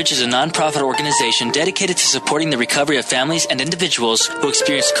 Westbridge is a nonprofit organization dedicated to supporting the recovery of families and individuals who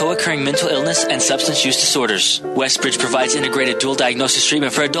experience co-occurring mental illness and substance use disorders. Westbridge provides integrated dual diagnosis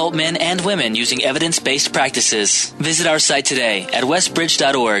treatment for adult men and women using evidence-based practices. Visit our site today at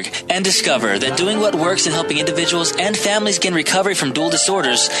westbridge.org and discover that doing what works in helping individuals and families gain recovery from dual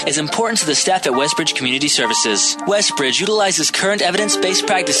disorders is important to the staff at Westbridge Community Services. Westbridge utilizes current evidence-based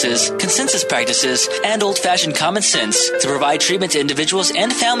practices, consensus practices, and old-fashioned common sense to provide treatment to individuals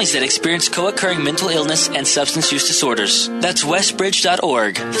and families that experience co-occurring mental illness and substance use disorders. That's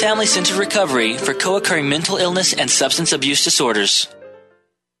westbridge.org, family-centered recovery for co-occurring mental illness and substance abuse disorders.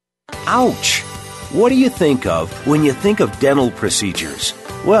 Ouch! What do you think of when you think of dental procedures?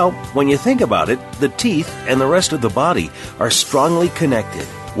 Well, when you think about it, the teeth and the rest of the body are strongly connected.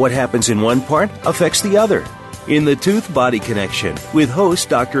 What happens in one part affects the other. In the Tooth Body Connection, with host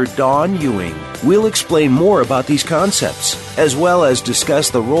Dr. Dawn Ewing, we'll explain more about these concepts, as well as discuss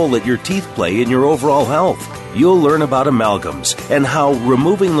the role that your teeth play in your overall health. You'll learn about amalgams and how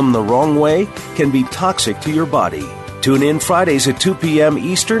removing them the wrong way can be toxic to your body. Tune in Fridays at 2 p.m.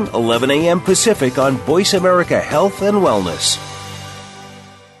 Eastern, 11 a.m. Pacific on Voice America Health and Wellness.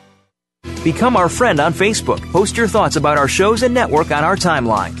 Become our friend on Facebook. Post your thoughts about our shows and network on our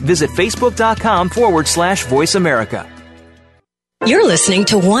timeline. Visit Facebook.com/Voice America. You're listening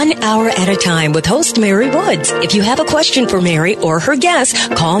to 1 Hour at a Time with host Mary Woods. If you have a question for Mary or her guest,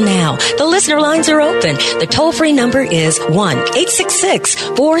 call now. The listener lines are open. The toll-free number is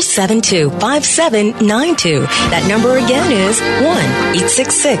 1-866-472-5792. That number again is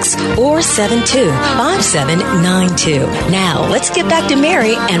 1-866-472-5792. Now, let's get back to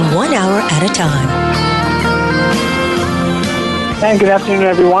Mary and 1 Hour at a Time. And good afternoon,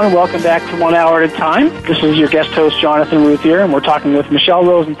 everyone. Welcome back to 1 Hour at a Time. This is your guest host, Jonathan Ruthier, and we're talking with Michele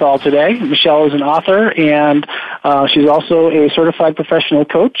Rosenthal today. Michele is an author, and she's also a certified professional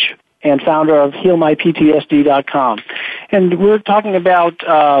coach and founder of HealMyPTSD.com. And we're talking about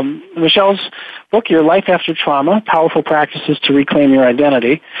Michele's book, Your Life After Trauma, Powerful Practices to Reclaim Your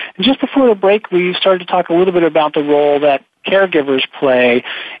Identity. And just before the break, we started to talk a little bit about the role that caregivers play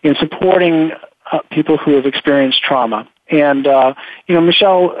in supporting people who have experienced trauma. And,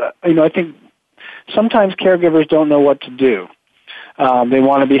 Michele, I think sometimes caregivers don't know what to do. They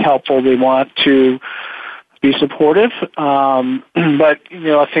want to be helpful. They want to be supportive. But,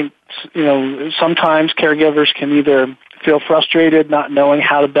 I think, sometimes caregivers can either feel frustrated not knowing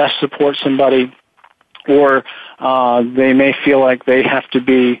how to best support somebody, or they may feel like they have to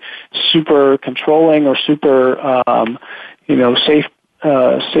be super controlling or super,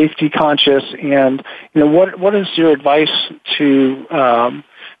 safety conscious. And what is your advice to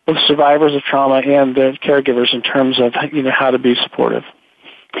both survivors of trauma and the caregivers in terms of how to be supportive?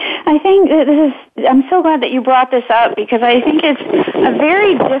 I think I'm so glad that you brought this up, because I think it's a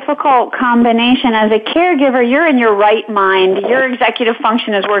very difficult combination. As a caregiver, you're in your right mind. Your executive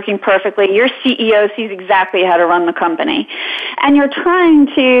function is working perfectly. Your CEO sees exactly how to run the company. And you're trying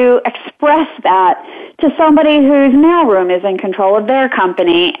to express that to somebody whose mailroom is in control of their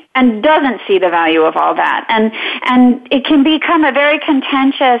company and doesn't see the value of all that. And it can become a very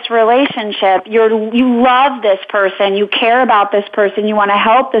contentious relationship. You love this person. You care about this person. You want to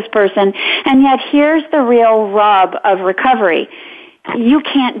help this person. And yet here's the real rub of recovery. You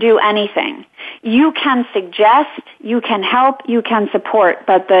can't do anything. You can suggest, you can help, you can support,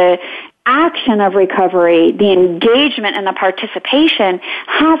 but the action of recovery, the engagement and the participation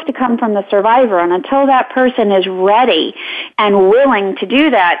has to come from the survivor. And until that person is ready and willing to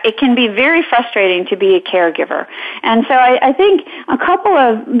do that, it can be very frustrating to be a caregiver. And so I think a couple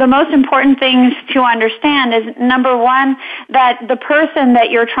of the most important things to understand is, number one, that the person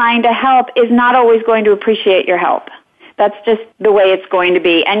that you're trying to help is not always going to appreciate your help. That's just the way it's going to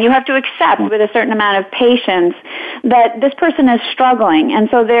be. And you have to accept with a certain amount of patience that this person is struggling. And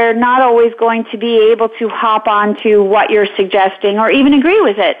so they're not always going to be able to hop onto what you're suggesting or even agree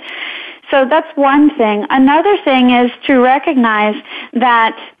with it. So that's one thing. Another thing is to recognize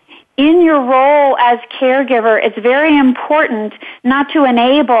that in your role as caregiver, it's very important not to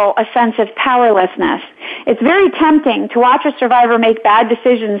enable a sense of powerlessness. It's very tempting to watch a survivor make bad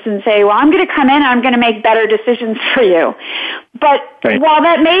decisions and say, well, I'm going to come in and I'm going to make better decisions for you. But while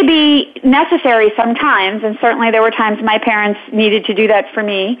that may be necessary sometimes, and certainly there were times my parents needed to do that for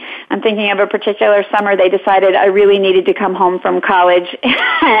me, I'm thinking of a particular summer they decided I really needed to come home from college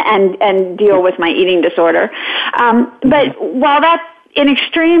and deal with my eating disorder. But while that in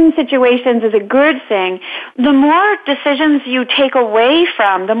extreme situations is a good thing, the more decisions you take away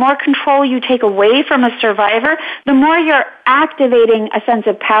from, the more control you take away from a survivor, the more you're activating a sense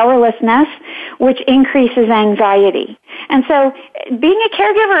of powerlessness, which increases anxiety. And so being a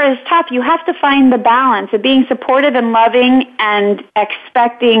caregiver is tough. You have to find the balance of being supportive and loving and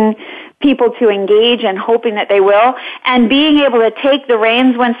expecting people to engage and hoping that they will, and being able to take the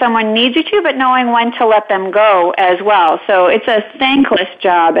reins when someone needs you to, but knowing when to let them go as well. So it's a thankless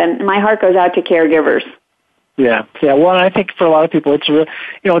job, and my heart goes out to caregivers. Yeah. Well, I think for a lot of people, it's a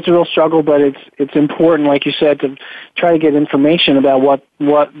real struggle, but it's important, like you said, to try to get information about what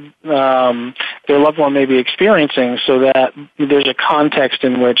their loved one may be experiencing, so that there's a context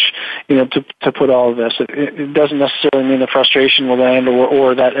in which to put all of this. It doesn't necessarily mean the frustration will end,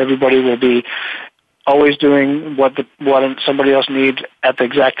 or that everybody will be always doing what somebody else needs at the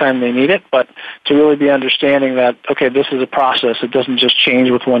exact time they need it, but to really be understanding that, okay, this is a process. It doesn't just change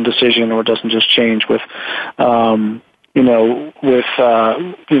with one decision, or it doesn't just change with, one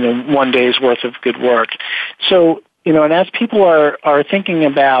day's worth of good work. So, and as people are thinking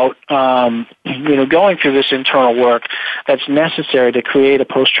about, going through this internal work that's necessary to create a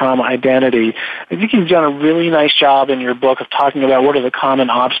post-trauma identity, I think you've done a really nice job in your book of talking about what are the common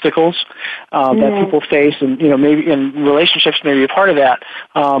obstacles that people face, and, maybe in relationships may be a part of that.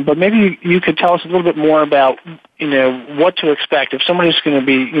 But maybe you could tell us a little bit more about, what to expect if somebody's going to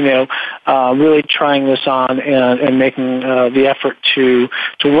be, really trying this on and making the effort to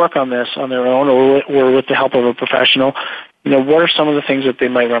work on this on their own, or with the help of a professional. What are some of the things that they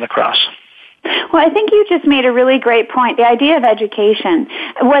might run across? Well, I think you just made a really great point. The idea of education,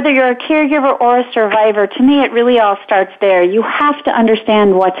 whether you're a caregiver or a survivor, to me it really all starts there. You have to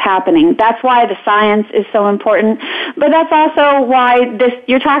understand what's happening. That's why the science is so important. But that's also why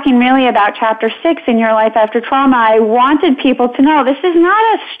you're talking really about Chapter 6 in Your Life After Trauma. I wanted people to know this is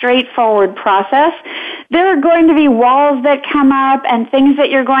not a straightforward process. There are going to be walls that come up and things that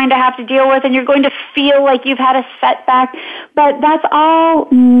you're going to have to deal with, and you're going to feel like you've had a setback. But that's all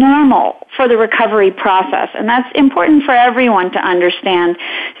normal for the recovery process, and that's important for everyone to understand.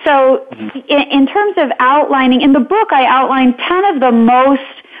 So in terms of outlining, in the book I outlined 10 of the most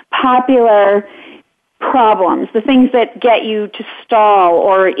popular problems, the things that get you to stall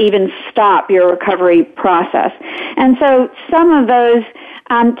or even stop your recovery process. And so some of those,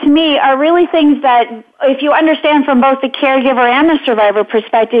 to me, are really things that if you understand from both the caregiver and the survivor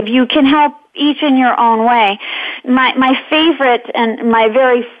perspective, you can help each in your own way. My favorite and my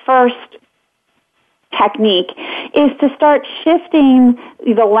very first technique is to start shifting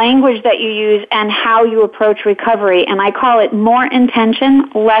the language that you use and how you approach recovery, and I call it more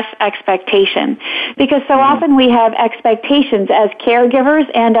intention, less expectation. Because so often we have expectations as caregivers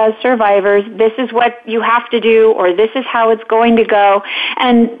and as survivors. This is what you have to do, or this is how it's going to go,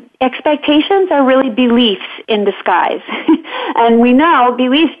 and expectations are really beliefs in disguise. And we know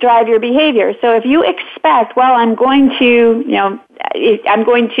beliefs drive your behavior. So if you expect, well, I'm going to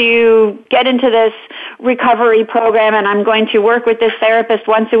get into this recovery program and I'm going to work with this therapist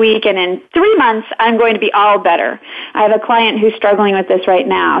once a week, and in 3 months I'm going to be all better. I have a client who's struggling with this right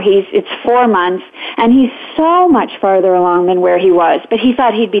now. It's 4 months and he's so much farther along than where he was, but he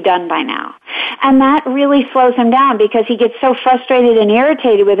thought he'd be done by now. And that really slows him down because he gets so frustrated and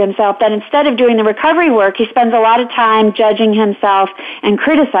irritated with himself that instead of doing the recovery work, he spends a lot of time judging himself and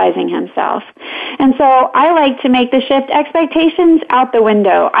criticizing himself. And so I like to make the shift, expectations out the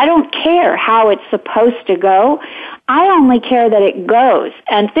window. I don't care how it's supposed to go. I only care that it goes.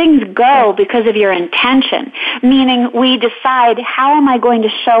 And things go because of your intention, meaning we decide, how am I going to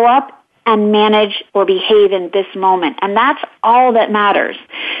show up and manage or behave in this moment? And that's all that matters.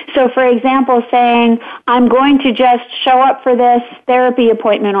 So for example, saying, I'm going to just show up for this therapy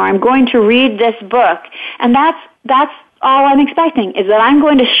appointment, or I'm going to read this book, and that's all I'm expecting, is that I'm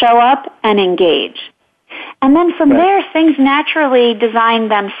going to show up and engage. And then from there, things naturally design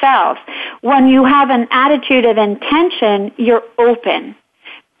themselves. When you have an attitude of intention, you're open.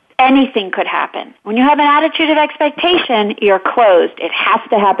 Anything could happen. When you have an attitude of expectation, you're closed. It has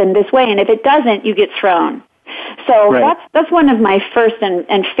to happen this way, and if it doesn't, you get thrown. So that's one of my first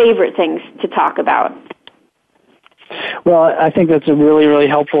and favorite things to talk about. Well, I think that's a really, really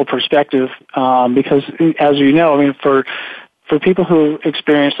helpful perspective because, as you know, I mean, for people who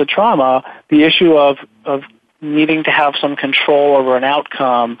experience the trauma, the issue of needing to have some control over an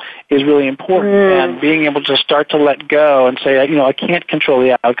outcome is really important, and being able to start to let go and say, I can't control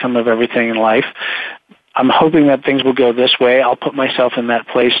the outcome of everything in life. I'm hoping that things will go this way. I'll put myself in that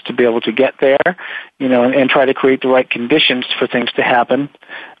place to be able to get there, and try to create the right conditions for things to happen.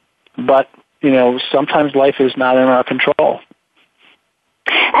 But, sometimes life is not in our control.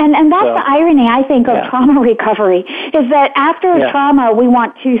 And that's the irony, I think, of trauma recovery, is that after a trauma, we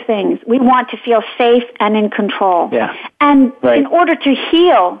want two things. We want to feel safe and in control. Yeah. And in order to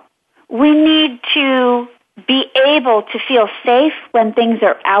heal, we need to be able to feel safe when things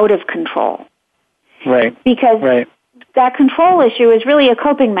are out of control. Right. Because that control issue is really a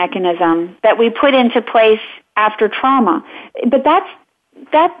coping mechanism that we put into place after trauma. But that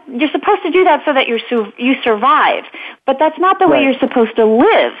you're supposed to do that so that you survive, but that's not the way you're supposed to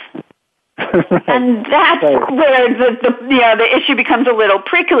live. Right. And that's where the issue becomes a little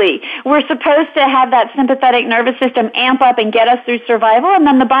prickly. We're supposed to have that sympathetic nervous system amp up and get us through survival, and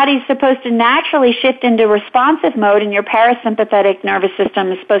then the body's supposed to naturally shift into responsive mode, and your parasympathetic nervous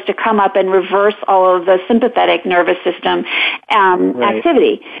system is supposed to come up and reverse all of the sympathetic nervous system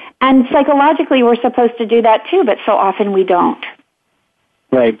activity. And psychologically, we're supposed to do that too, but so often we don't.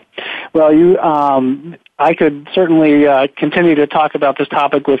 Right. Well, I could certainly continue to talk about this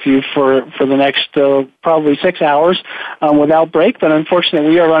topic with you for the next probably 6 hours without break, but unfortunately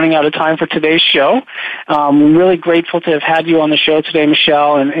we are running out of time for today's show. I'm really grateful to have had you on the show today,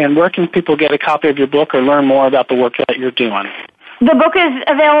 Michele, and where can people get a copy of your book or learn more about the work that you're doing? The book is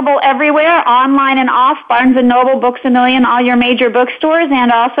available everywhere, online and off, Barnes & Noble, Books A Million, all your major bookstores,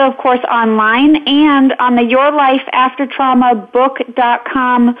 and also, of course, online and on the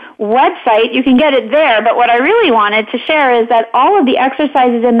YourLifeAfterTraumaBook.com website. You can get it there, but what I really wanted to share is that all of the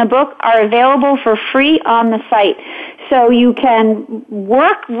exercises in the book are available for free on the site. So you can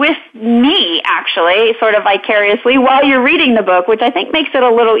work with me, actually, sort of vicariously, while you're reading the book, which I think makes it a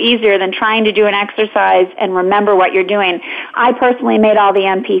little easier than trying to do an exercise and remember what you're doing. I personally made all the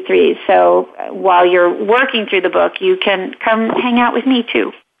MP3s, so while you're working through the book, you can come hang out with me,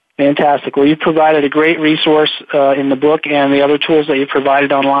 too. Fantastic. Well, you've provided a great resource in the book and the other tools that you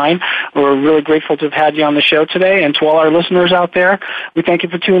provided online. We're really grateful to have had you on the show today. And to all our listeners out there, we thank you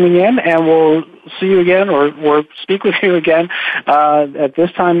for tuning in, and we'll see you again or speak with you again at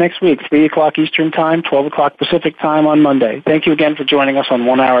this time next week, 3 o'clock Eastern Time, 12 o'clock Pacific Time on Monday. Thank you again for joining us on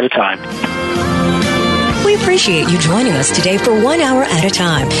 1 Hour at a Time. We appreciate you joining us today for 1 hour at a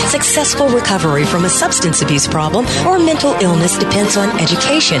time. Successful recovery from a substance abuse problem or mental illness depends on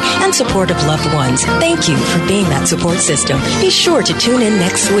education and support of loved ones. Thank you for being that support system. Be sure to tune in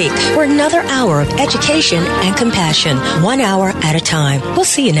next week for another hour of education and compassion. 1 hour at a time. We'll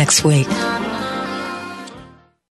see you next week.